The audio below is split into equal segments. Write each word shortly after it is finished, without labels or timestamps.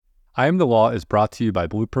I Am the Law is brought to you by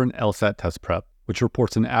Blueprint LSAT Test Prep, which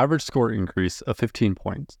reports an average score increase of 15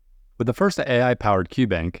 points. With the first AI-powered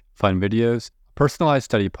QBank, fun videos, personalized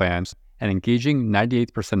study plans, and engaging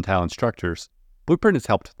 98th percentile instructors, Blueprint has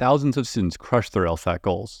helped thousands of students crush their LSAT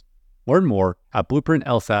goals. Learn more at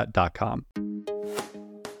BlueprintLSAT.com.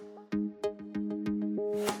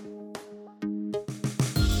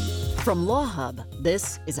 From Law Hub,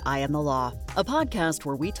 this is I Am the Law, a podcast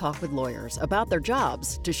where we talk with lawyers about their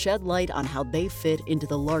jobs to shed light on how they fit into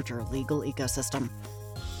the larger legal ecosystem.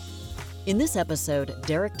 In this episode,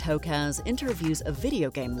 Derek Tokaz interviews a video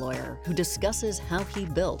game lawyer who discusses how he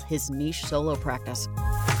built his niche solo practice.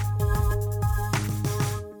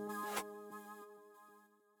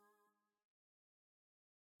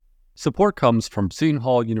 Support comes from Seton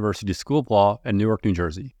Hall University School of Law in Newark, New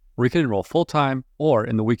Jersey, where you can enroll full-time or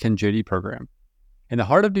in the weekend JD program. In the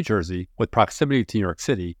heart of New Jersey, with proximity to New York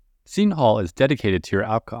City, Seton Hall is dedicated to your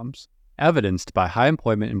outcomes, evidenced by high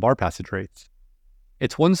employment and bar passage rates.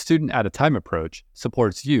 Its one student at a time approach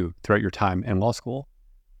supports you throughout your time in law school.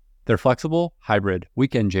 Their flexible, hybrid,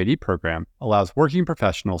 weekend JD program allows working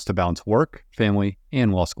professionals to balance work, family,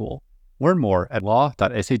 and law school. Learn more at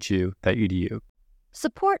law.shu.edu.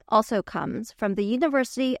 Support also comes from the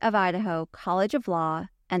University of Idaho College of Law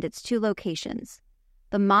and its two locations.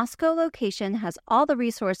 The Moscow location has all the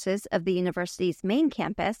resources of the university's main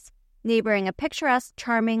campus, neighboring a picturesque,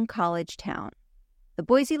 charming college town. The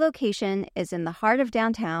Boise location is in the heart of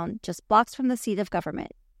downtown, just blocks from the seat of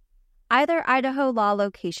government. Either Idaho Law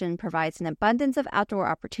location provides an abundance of outdoor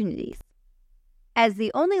opportunities. As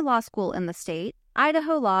the only law school in the state,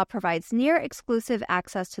 Idaho Law provides near-exclusive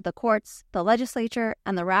access to the courts, the legislature,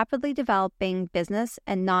 and the rapidly developing business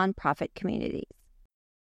and nonprofit communities.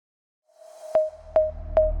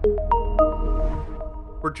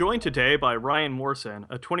 We're joined today by Ryan Morrison,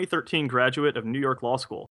 a 2013 graduate of New York Law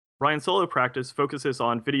School. Ryan's solo practice focuses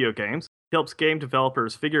on video games. He helps game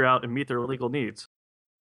developers figure out and meet their legal needs.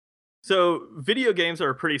 So, video games are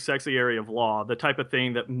a pretty sexy area of law, the type of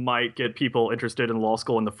thing that might get people interested in law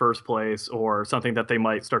school in the first place, or something that they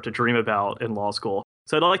might start to dream about in law school.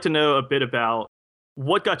 So I'd like to know a bit about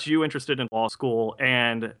what got you interested in law school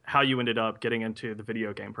and how you ended up getting into the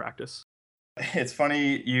video game practice. It's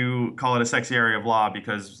funny you call it a sexy area of law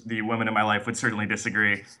because the women in my life would certainly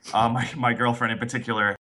disagree, my girlfriend in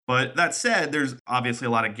particular. But that said, there's obviously a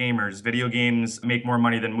lot of gamers. Video games make more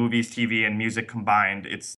money than movies, TV, and music combined.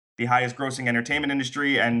 It's the highest grossing entertainment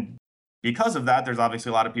industry, and because of that, there's obviously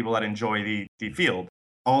a lot of people that enjoy the field.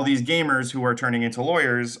 All these gamers who are turning into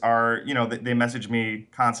lawyers are, they message me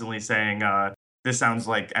constantly saying, this sounds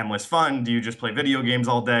like endless fun. Do you just play video games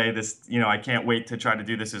all day? I can't wait to try to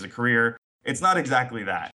do this as a career. It's not exactly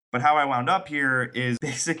that. But how I wound up here is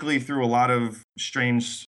basically through a lot of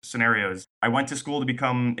strange scenarios. I went to school to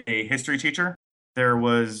become a history teacher. There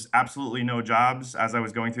was absolutely no jobs as I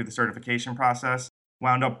was going through the certification process.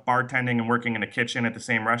 Wound up bartending and working in a kitchen at the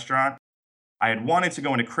same restaurant. I had wanted to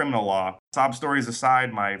go into criminal law. Sob stories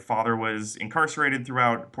aside, my father was incarcerated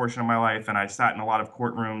throughout a portion of my life, and I sat in a lot of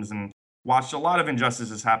courtrooms and watched a lot of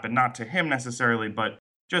injustices happen, not to him necessarily, but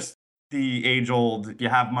just the age-old, if you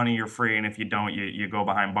have money, you're free, and if you don't, you go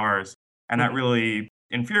behind bars. And that really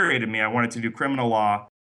infuriated me. I wanted to do criminal law.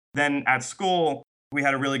 Then at school, we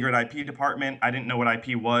had a really good IP department. I didn't know what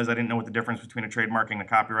IP was. I didn't know what the difference between a trademark and a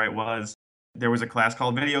copyright was. There was a class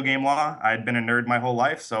called video game law. I had been a nerd my whole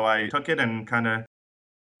life, so I took it and kind of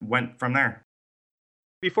went from there.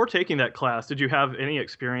 Before taking that class, did you have any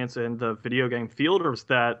experience in the video game field, or was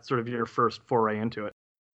that sort of your first foray into it?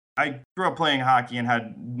 I grew up playing hockey and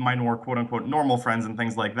had my more quote-unquote normal friends and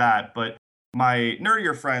things like that, but my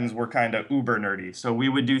nerdier friends were kind of uber nerdy. So we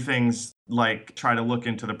would do things like try to look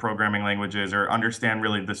into the programming languages or understand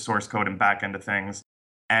really the source code and back end of things.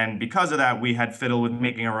 And because of that, we had fiddled with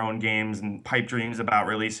making our own games and pipe dreams about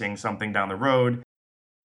releasing something down the road.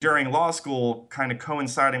 During law school, kind of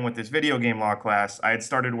coinciding with this video game law class, I had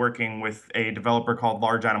started working with a developer called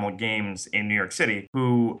Large Animal Games in New York City,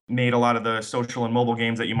 who made a lot of the social and mobile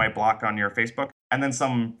games that you might block on your Facebook, and then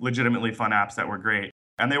some legitimately fun apps that were great.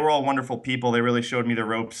 And they were all wonderful people. They really showed me the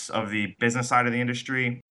ropes of the business side of the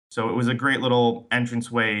industry. So it was a great little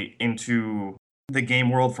entranceway into the game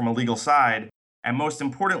world from a legal side. And most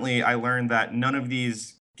importantly, I learned that none of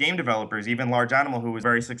these game developers, even Large Animal, who was a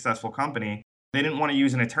very successful company, they didn't want to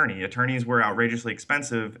use an attorney. Attorneys were outrageously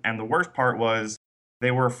expensive. And the worst part was they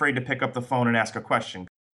were afraid to pick up the phone and ask a question.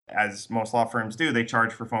 As most law firms do, they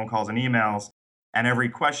charge for phone calls and emails. And every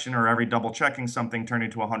question or every double checking something turned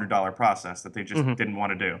into a $100 process that they just didn't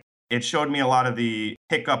want to do. It showed me a lot of the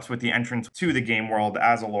hiccups with the entrance to the game world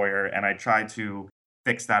as a lawyer. And I tried to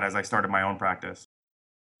fix that as I started my own practice.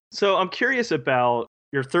 So I'm curious about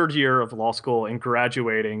your third year of law school and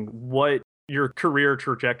graduating, what your career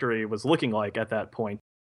trajectory was looking like at that point.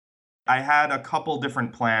 I had a couple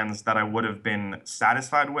different plans that I would have been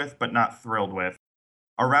satisfied with, but not thrilled with.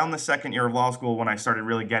 Around the second year of law school, when I started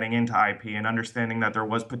really getting into IP and understanding that there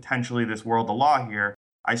was potentially this world of law here,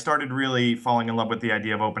 I started really falling in love with the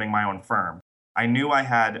idea of opening my own firm. I knew I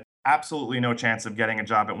had absolutely no chance of getting a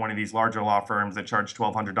job at one of these larger law firms that charge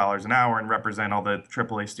 $1,200 an hour and represent all the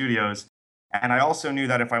AAA studios. And I also knew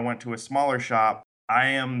that if I went to a smaller shop, I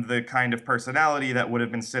am the kind of personality that would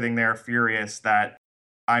have been sitting there furious that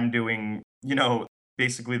I'm doing,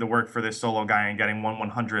 basically the work for this solo guy and getting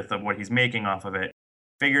 1/100th of what he's making off of it.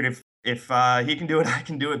 Figured if he can do it, I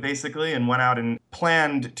can do it basically, and went out and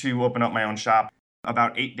planned to open up my own shop.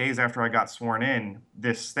 About 8 days after I got sworn in,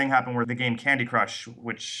 this thing happened where the game Candy Crush,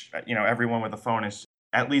 which everyone with a phone has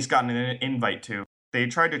at least gotten an invite to, they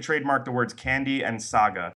tried to trademark the words candy and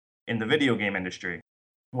saga in the video game industry.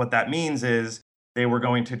 What that means is they were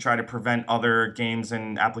going to try to prevent other games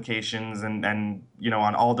and applications and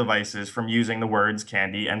on all devices from using the words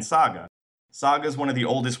candy and saga. Saga is one of the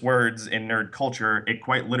oldest words in nerd culture. It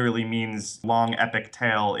quite literally means long epic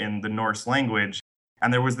tale in the Norse language.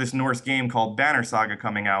 And there was this Norse game called Banner Saga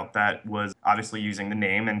coming out that was obviously using the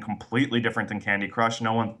name and completely different than Candy Crush.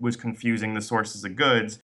 No one was confusing the sources of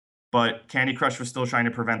goods, but Candy Crush was still trying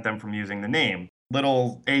to prevent them from using the name.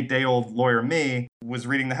 Little 8-day-old lawyer me was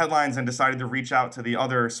reading the headlines and decided to reach out to the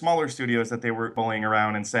other smaller studios that they were bullying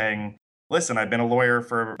around and saying, listen, I've been a lawyer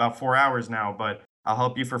for about 4 hours now, but I'll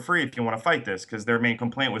help you for free if you want to fight this, because their main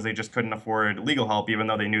complaint was they just couldn't afford legal help, even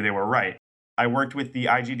though they knew they were right. I worked with the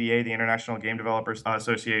IGDA, the International Game Developers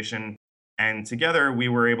Association, and together we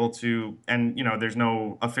were able to, and there's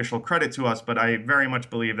no official credit to us, but I very much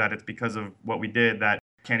believe that it's because of what we did that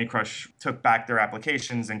Candy Crush took back their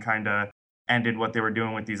applications and kind of ended what they were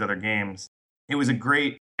doing with these other games. It was a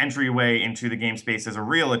great entryway into the game space as a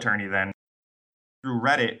real attorney then. Through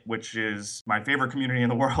Reddit, which is my favorite community in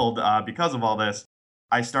the world because of all this,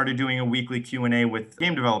 I started doing a weekly Q&A with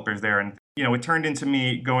game developers there. And, it turned into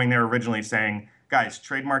me going there originally saying, guys,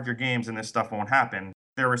 trademark your games and this stuff won't happen.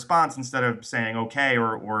 Their response, instead of saying okay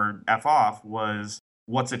or F off, was,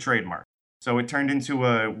 what's a trademark? So it turned into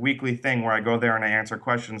a weekly thing where I go there and I answer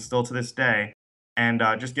questions still to this day and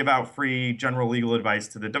just give out free general legal advice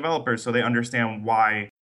to the developers so they understand why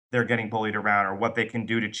they're getting bullied around or what they can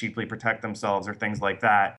do to cheaply protect themselves or things like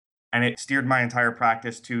that. And it steered my entire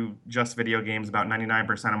practice to just video games. About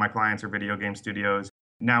 99% of my clients are video game studios.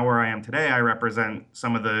 Now where I am today, I represent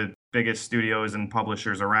some of the biggest studios and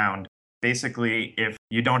publishers around. Basically, if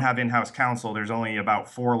you don't have in-house counsel, there's only about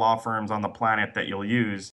 4 law firms on the planet that you'll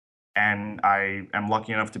use. And I am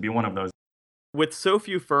lucky enough to be one of those. With so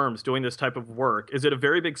few firms doing this type of work, is it a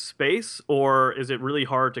very big space or is it really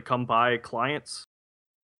hard to come by clients?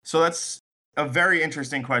 So that's a very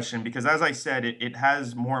interesting question because, as I said, it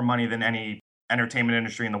has more money than any entertainment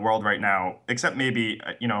industry in the world right now, except maybe,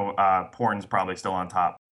 porn's probably still on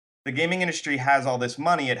top. The gaming industry has all this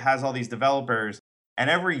money, it has all these developers, and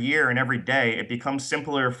every year and every day, it becomes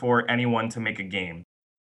simpler for anyone to make a game.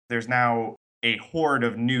 There's now a horde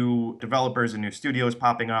of new developers and new studios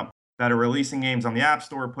popping up that are releasing games on the App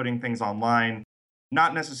Store, putting things online,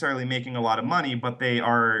 not necessarily making a lot of money, but they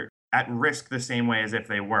are at risk the same way as if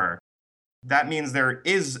they were. That means there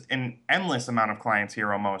is an endless amount of clients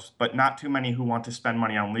here almost, but not too many who want to spend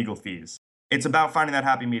money on legal fees. It's about finding that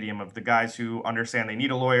happy medium of the guys who understand they need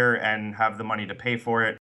a lawyer and have the money to pay for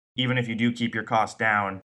it, even if you do keep your costs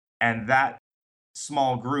down. And that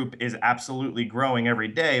small group is absolutely growing every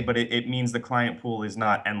day, but it means the client pool is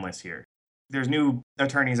not endless here. There's new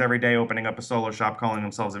attorneys every day opening up a solo shop calling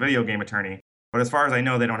themselves a video game attorney, but as far as I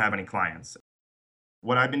know, they don't have any clients.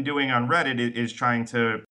 What I've been doing on Reddit is trying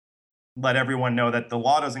to let everyone know that the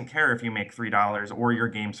law doesn't care if you make $3 or your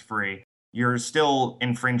game's free. You're still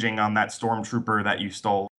infringing on that stormtrooper that you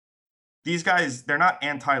stole. These guys, they're not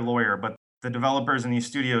anti-lawyer, but the developers in these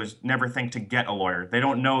studios never think to get a lawyer. They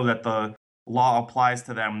don't know that the law applies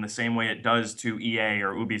to them the same way it does to EA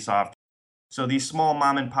or Ubisoft. So these small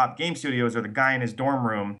mom and pop game studios or the guy in his dorm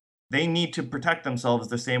room, they need to protect themselves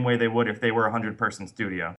the same way they would if they were a 100-person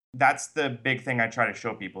studio. That's the big thing I try to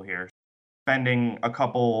show people here. Spending a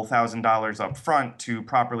couple $1,000s up front to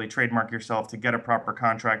properly trademark yourself, to get a proper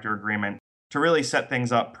contractor agreement, to really set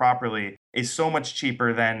things up properly is so much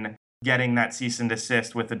cheaper than getting that cease and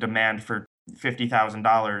desist with a demand for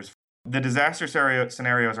 $50,000. The disaster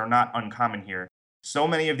scenarios are not uncommon here. So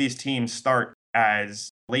many of these teams start as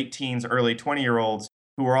late teens, early 20-year-olds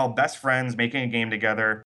who are all best friends making a game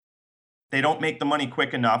together. They don't make the money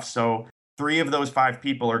quick enough, so 3 of those 5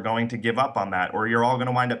 people are going to give up on that, or you're all going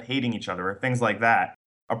to wind up hating each other, or things like that.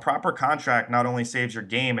 A proper contract not only saves your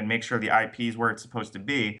game and makes sure the IP is where it's supposed to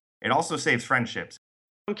be, it also saves friendships.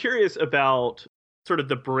 I'm curious about sort of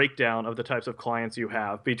the breakdown of the types of clients you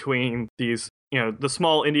have between these, the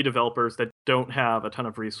small indie developers that don't have a ton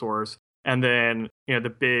of resource, and then,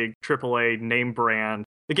 the big AAA name brand,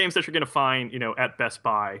 the games that you're going to find, at Best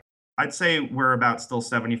Buy. I'd say we're about still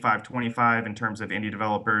 75-25 in terms of indie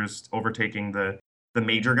developers overtaking the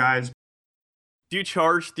major guys. Do you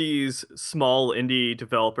charge these small indie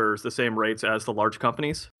developers the same rates as the large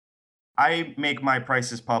companies? I make my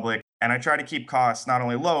prices public, and I try to keep costs not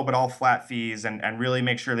only low, but all flat fees, and really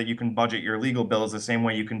make sure that you can budget your legal bills the same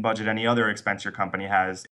way you can budget any other expense your company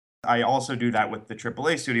has. I also do that with the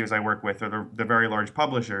AAA studios I work with, or the very large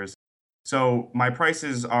publishers. So my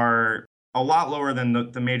prices are a lot lower than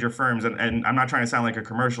the major firms. And I'm not trying to sound like a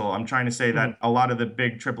commercial. I'm trying to say that a lot of the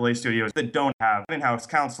big AAA studios that don't have in-house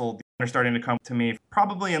counsel are starting to come to me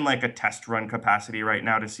probably in like a test run capacity right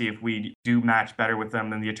now to see if we do match better with them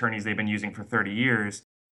than the attorneys they've been using for 30 years.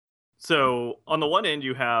 So on the one end,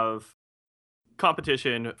 you have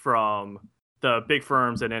competition from the big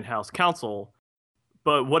firms and in-house counsel.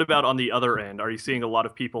 But what about on the other end? Are you seeing a lot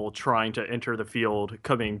of people trying to enter the field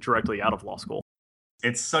coming directly out of law school?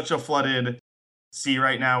 It's such a flooded sea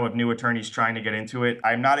right now of new attorneys trying to get into it.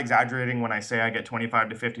 I'm not exaggerating when I say I get 25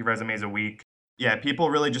 to 50 resumes a week. Yeah, people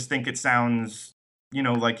really just think it sounds,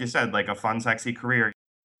 like you said, like a fun, sexy career.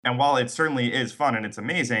 And while it certainly is fun and it's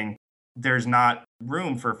amazing, there's not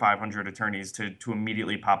room for 500 attorneys to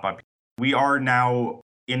immediately pop up. We are now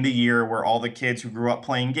in the year where all the kids who grew up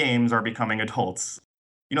playing games are becoming adults.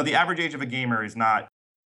 The average age of a gamer is not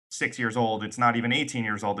 6 years old. It's not even 18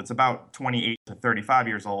 years old. It's about 28 to 35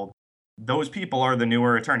 years old. Those people are the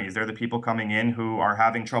newer attorneys. They're the people coming in who are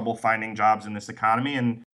having trouble finding jobs in this economy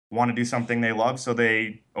and want to do something they love. So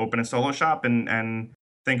they open a solo shop and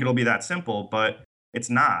think it'll be that simple, but it's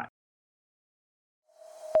not.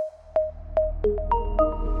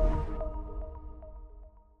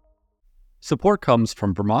 Support comes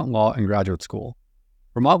from Vermont Law and Graduate School.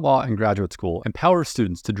 Vermont Law and Graduate School empowers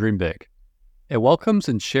students to dream big. It welcomes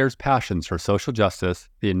and shares passions for social justice,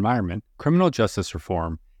 the environment, criminal justice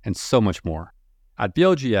reform, and so much more. At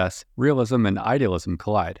VLGS, realism and idealism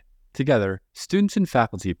collide. Together, students and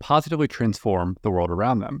faculty positively transform the world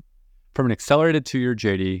around them. From an accelerated 2-year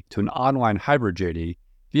JD to an online hybrid JD,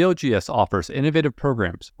 VLGS offers innovative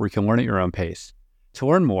programs where you can learn at your own pace. To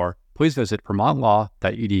learn more, please visit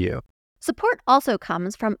vermontlaw.edu. Support also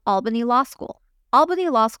comes from Albany Law School. Albany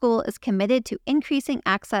Law School is committed to increasing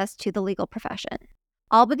access to the legal profession.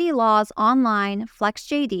 Albany Law's online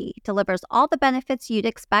FlexJD delivers all the benefits you'd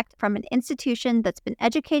expect from an institution that's been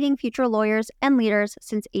educating future lawyers and leaders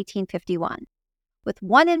since 1851. With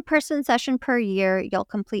one in-person session per year, you'll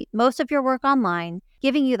complete most of your work online,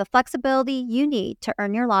 giving you the flexibility you need to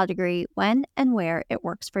earn your law degree when and where it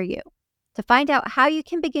works for you. To find out how you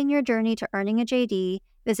can begin your journey to earning a JD,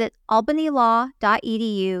 visit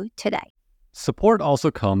albanylaw.edu today. Support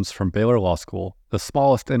also comes from Baylor Law School, the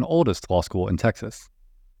smallest and oldest law school in Texas.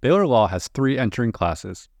 Baylor Law has 3 entering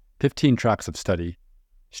classes, 15 tracks of study,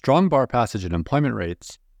 strong bar passage and employment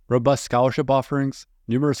rates, robust scholarship offerings,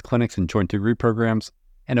 numerous clinics and joint degree programs,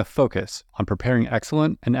 and a focus on preparing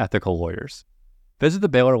excellent and ethical lawyers. Visit the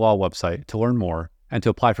Baylor Law website to learn more and to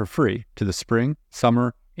apply for free to the spring,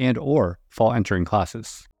 summer, and/or fall entering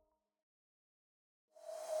classes.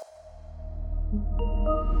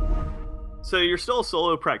 So you're still a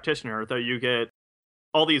solo practitioner, though you get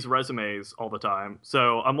all these resumes all the time.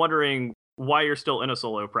 So I'm wondering why you're still in a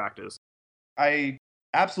solo practice. I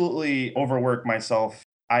absolutely overwork myself.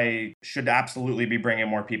 I should absolutely be bringing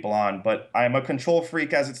more people on, but I'm a control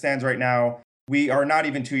freak as it stands right now. We are not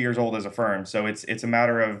even 2 years old as a firm, so it's a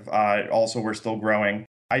matter of also we're still growing.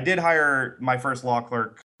 I did hire my first law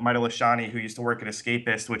clerk, Maida Lashani, who used to work at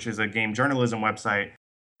Escapist, which is a game journalism website.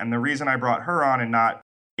 And the reason I brought her on and not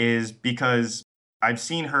is because I've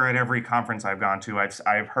seen her at every conference I've gone to.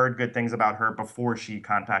 I've heard good things about her before she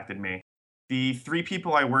contacted me. The 3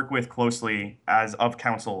 people I work with closely as of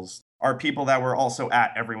counsels are people that were also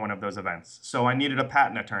at every one of those events. So I needed a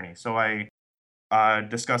patent attorney. So I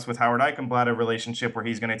discussed with Howard Eichenblatt a relationship where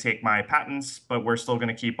he's going to take my patents, but we're still going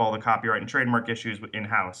to keep all the copyright and trademark issues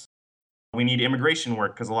in-house. We need immigration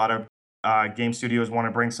work because a lot of game studios want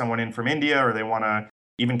to bring someone in from India, or they want to,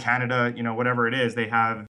 even Canada, whatever it is, they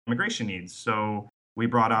have immigration needs. So we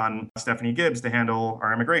brought on Stephanie Gibbs to handle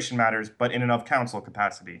our immigration matters, but in and of counsel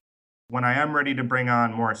capacity. When I am ready to bring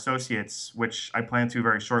on more associates, which I plan to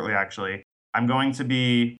very shortly actually, I'm going to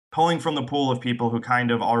be pulling from the pool of people who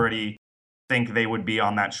kind of already think they would be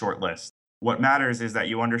on that short list. What matters is that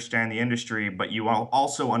you understand the industry, but you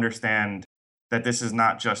also understand that this is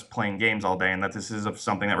not just playing games all day and that this is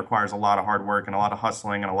something that requires a lot of hard work and a lot of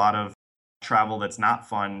hustling and a lot of travel that's not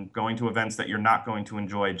fun, going to events that you're not going to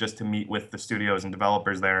enjoy just to meet with the studios and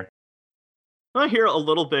developers there. I want to hear a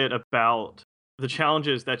little bit about the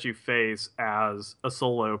challenges that you face as a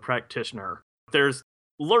solo practitioner. There's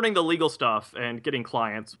learning the legal stuff and getting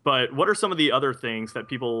clients, but what are some of the other things that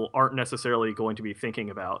people aren't necessarily going to be thinking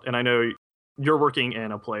about? And I know you're working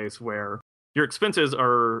in a place where your expenses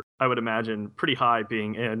are, I would imagine, pretty high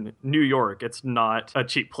being in New York. It's not a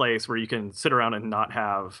cheap place where you can sit around and not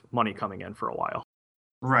have money coming in for a while.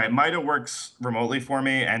 Right. Maida works remotely for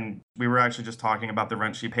me, and we were actually just talking about the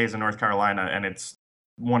rent she pays in North Carolina, and it's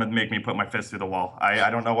wanted to make me put my fist through the wall.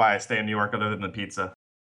 I don't know why I stay in New York other than the pizza.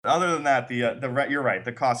 Other than that, the rent, you're right,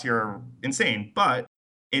 the costs here are insane, but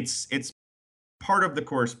it's part of the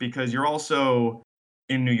course because you're also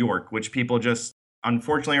in New York, which people just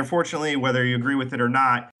unfortunately or fortunately, whether you agree with it or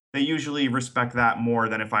not, they usually respect that more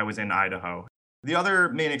than if I was in Idaho. The other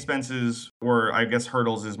main expenses, or I guess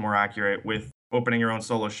hurdles is more accurate, with opening your own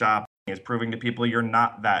solo shop is proving to people you're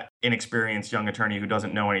not that inexperienced young attorney who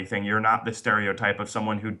doesn't know anything. You're not the stereotype of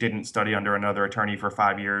someone who didn't study under another attorney for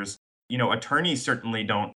 5 years. Attorneys certainly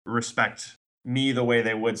don't respect me the way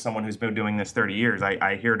they would someone who's been doing this 30 years.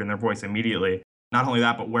 I hear it in their voice immediately. Not only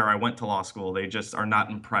that, but where I went to law school, they just are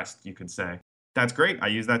not impressed, you could say. That's great. I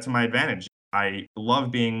use that to my advantage. I love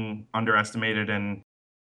being underestimated, and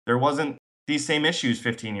there wasn't these same issues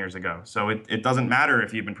 15 years ago. So it doesn't matter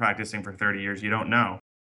if you've been practicing for 30 years, you don't know.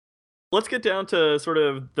 Let's get down to sort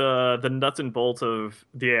of the nuts and bolts of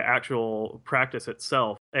the actual practice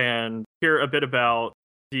itself and hear a bit about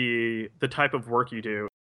the type of work you do.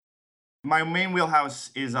 My main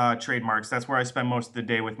wheelhouse is trademarks. That's where I spend most of the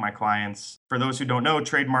day with my clients. For those who don't know,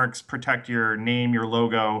 trademarks protect your name, your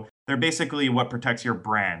logo. They're basically what protects your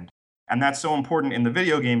brand. And that's so important in the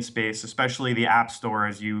video game space, especially the App Store,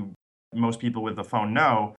 as most people with the phone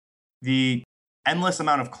know. The endless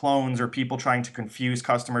amount of clones or people trying to confuse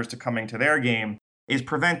customers to coming to their game is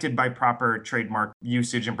prevented by proper trademark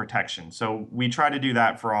usage and protection. So we try to do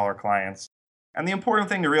that for all our clients. And the important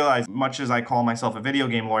thing to realize, much as I call myself a video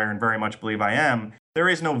game lawyer and very much believe I am, there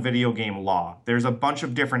is no video game law. There's a bunch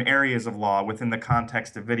of different areas of law within the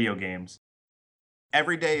context of video games.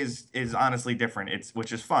 Every day is honestly different,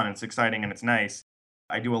 which is fun, it's exciting, and it's nice.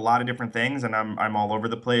 I do a lot of different things, and I'm all over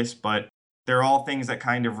the place, but they're all things that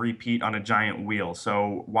kind of repeat on a giant wheel.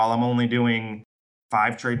 So while I'm only doing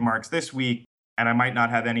 5 trademarks this week, and I might not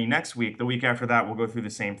have any next week, the week after that we'll go through the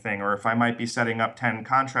same thing. Or if I might be setting up 10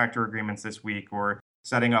 contractor agreements this week, or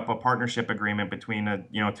setting up a partnership agreement between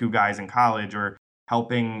 2 guys in college, or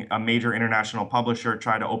helping a major international publisher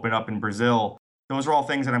try to open up in Brazil, those are all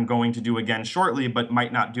things that I'm going to do again shortly, but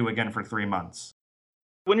might not do again for 3 months.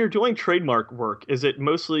 When you're doing trademark work, is it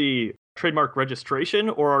mostly trademark registration,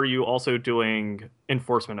 or are you also doing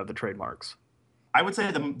enforcement of the trademarks? I would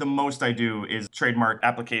say the most I do is trademark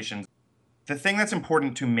applications. The thing that's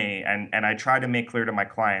important to me, and I try to make clear to my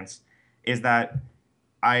clients, is that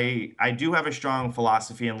I do have a strong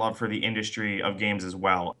philosophy and love for the industry of games as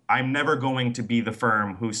well. I'm never going to be the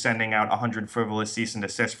firm who's sending out 100 frivolous cease and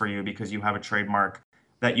desist for you because you have a trademark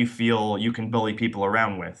that you feel you can bully people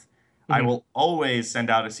around with. Mm-hmm. I will always send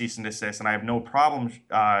out a cease and desist, and I have no problem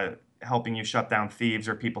helping you shut down thieves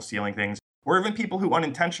or people stealing things, or even people who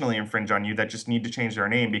unintentionally infringe on you that just need to change their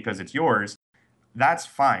name because it's yours. That's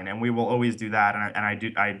fine, and we will always do that, and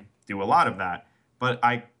I do a lot of that. But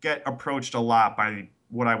I get approached a lot by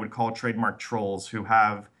what I would call trademark trolls who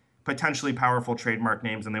have potentially powerful trademark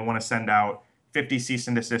names, and they want to send out 50 cease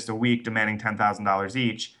and desist a week demanding $10,000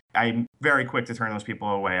 each. I'm very quick to turn those people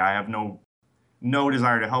away. I have no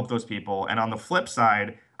desire to help those people. And on the flip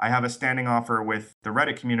side, I have a standing offer with the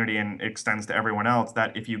Reddit community, and it extends to everyone else,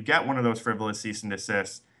 that if you get one of those frivolous cease and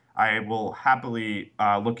desists, I will happily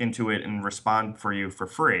look into it and respond for you for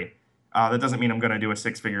free. That doesn't mean I'm going to do a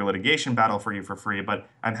 6-figure litigation battle for you for free, but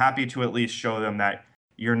I'm happy to at least show them that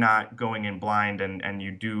you're not going in blind and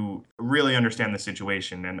you do really understand the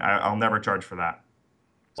situation, and I'll never charge for that.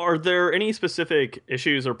 Are there any specific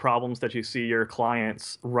issues or problems that you see your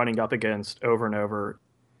clients running up against over and over?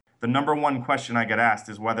 The number one question I get asked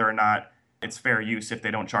is whether or not it's fair use if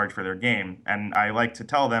they don't charge for their game. And I like to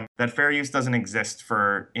tell them that fair use doesn't exist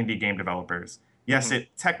for indie game developers. Yes,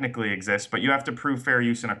 It technically exists, but you have to prove fair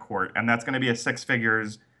use in a court. And that's going to be a 6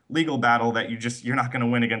 figures legal battle that you're not going to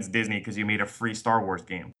win against Disney because you made a free Star Wars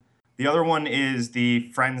game. The other one is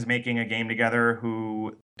the friends making a game together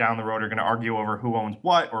who down the road are going to argue over who owns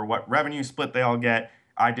what or what revenue split they all get.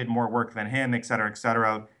 I did more work than him, et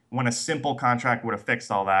cetera, when a simple contract would have fixed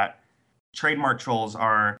all that. Trademark trolls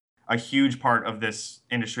are a huge part of this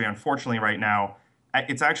industry, unfortunately, right now.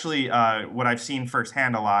 It's actually what I've seen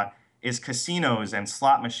firsthand a lot is casinos and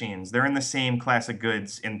slot machines. They're in the same class of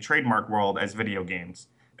goods in trademark world as video games.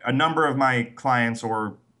 A number of my clients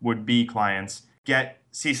or would-be clients get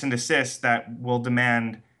cease and desist that will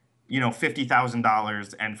demand,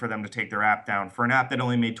 $50,000 and for them to take their app down for an app that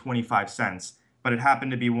only made 25 cents, but it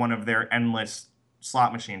happened to be one of their endless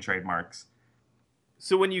slot machine trademarks.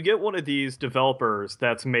 So when you get one of these developers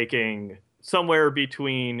that's making somewhere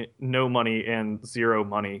between no money and zero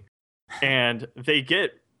money, and they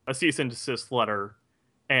get a cease and desist letter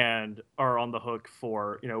and are on the hook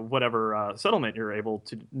for, whatever settlement you're able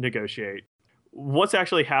to negotiate, what's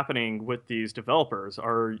actually happening with these developers?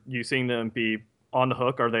 Are you seeing them be on the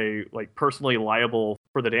hook? Are they personally liable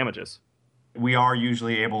for the damages? We are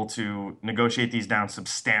usually able to negotiate these down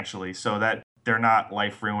substantially so that they're not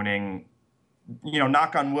life-ruining.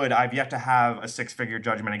 Knock on wood, I've yet to have a six-figure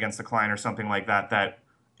judgment against the client or something like that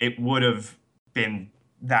it would have been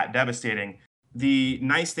that devastating. The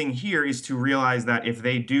nice thing here is to realize that if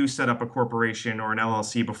they do set up a corporation or an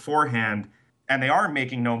LLC beforehand and they are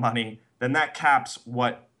making no money, then that caps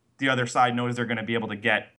what the other side knows they're going to be able to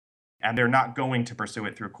get, and they're not going to pursue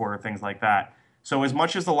it through court or things like that. So as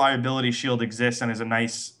much as the liability shield exists and is a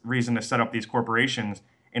nice reason to set up these corporations,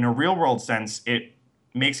 in a real-world sense, it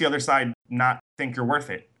makes the other side not think you're worth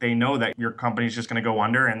it. They know that your company's just going to go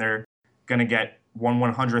under and they're going to get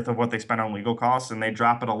 1/100th of what they spent on legal costs, and they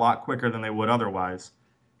drop it a lot quicker than they would otherwise.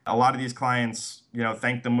 A lot of these clients,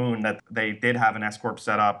 thank the moon that they did have an S-corp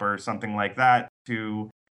set up or something like that to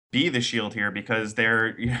be the shield here, because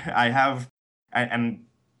on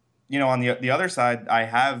the other side, I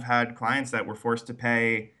have had clients that were forced to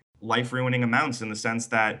pay life-ruining amounts in the sense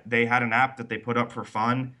that they had an app that they put up for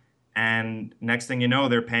fun, and next thing you know,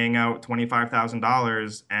 they're paying out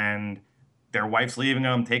 $25,000 and their wife's leaving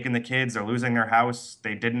them, taking the kids, they're losing their house.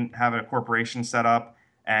 They didn't have a corporation set up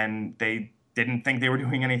and they didn't think they were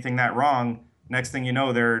doing anything that wrong. Next thing you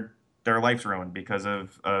know, their life's ruined because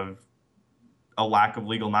of a lack of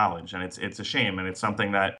legal knowledge. And it's a shame. And it's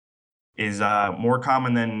something that is more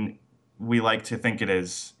common than we like to think it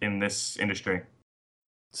is in this industry.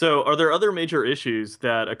 So are there other major issues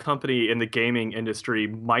that a company in the gaming industry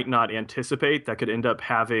might not anticipate that could end up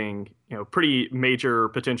having, pretty major,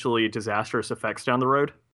 potentially disastrous effects down the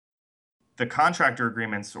road? The contractor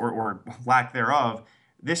agreements or lack thereof,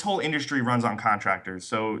 this whole industry runs on contractors.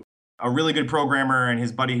 So a really good programmer and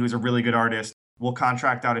his buddy who's a really good artist will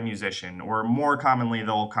contract out a musician, or more commonly,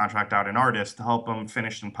 they'll contract out an artist to help them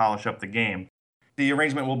finish and polish up the game. The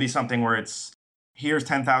arrangement will be something where it's, here's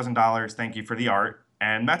 $10,000, thank you for the art.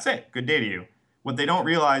 And that's it. Good day to you. What they don't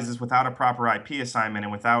realize is without a proper IP assignment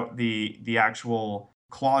and without the actual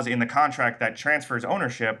clause in the contract that transfers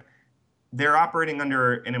ownership, they're operating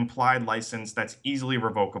under an implied license that's easily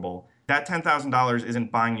revocable. That $10,000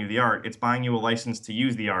 isn't buying you the art. It's buying you a license to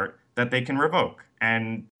use the art that they can revoke.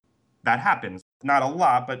 And that happens. Not a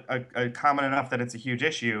lot, but a common enough that it's a huge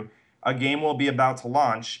issue. A game will be about to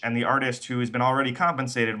launch, and the artist who has been already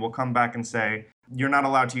compensated will come back and say, you're not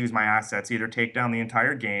allowed to use my assets. Either take down the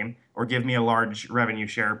entire game or give me a large revenue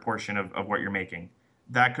share portion of what you're making.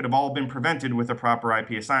 That could have all been prevented with a proper IP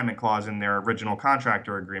assignment clause in their original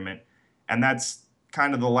contractor agreement. And that's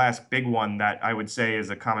kind of the last big one that I would say is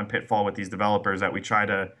a common pitfall with these developers that we try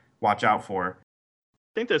to watch out for.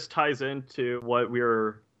 I think this ties into what we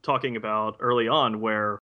were talking about early on,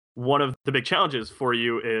 where one of the big challenges for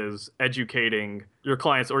you is educating your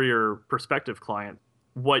clients or your prospective client.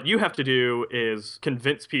 What you have to do is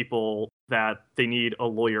convince people that they need a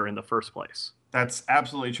lawyer in the first place. That's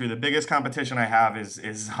absolutely true. The biggest competition I have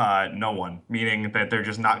is no one, meaning that they're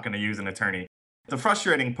just not going to use an attorney. The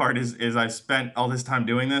frustrating part is I've spent all this time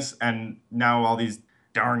doing this, and now all these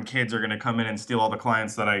darn kids are going to come in and steal all the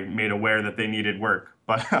clients that I made aware that they needed work.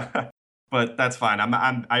 But that's fine.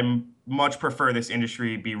 I'm much prefer this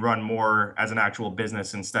industry be run more as an actual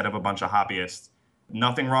business instead of a bunch of hobbyists.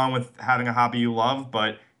 Nothing wrong with having a hobby you love,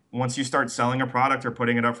 but once you start selling a product or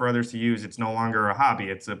putting it up for others to use, it's no longer a hobby.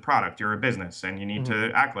 It's a product. You're a business, and you need to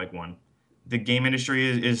act like one. The game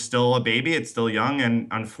industry is still a baby. It's still young, and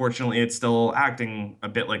unfortunately, it's still acting a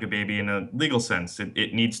bit like a baby in a legal sense.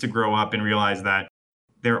 It needs to grow up and realize that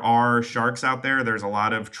there are sharks out there. There's a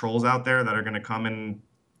lot of trolls out there that are going to come and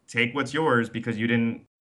take what's yours because you didn't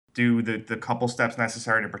do the couple steps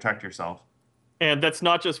necessary to protect yourself. And that's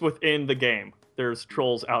not just within the game. There's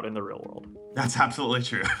trolls out in the real world. That's absolutely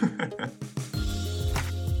true.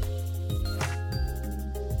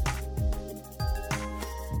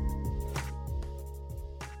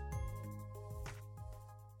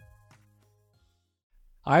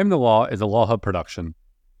 I Am the Law is a Law Hub production.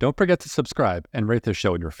 Don't forget to subscribe and rate the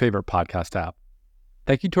show in your favorite podcast app.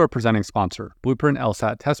 Thank you to our presenting sponsor, Blueprint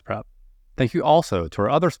LSAT Test Prep. Thank you also to our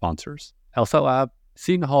other sponsors, LSAT Lab,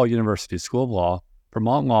 Seton Hall University School of Law,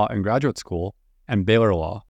 Vermont Law and Graduate School, and Baylor Law.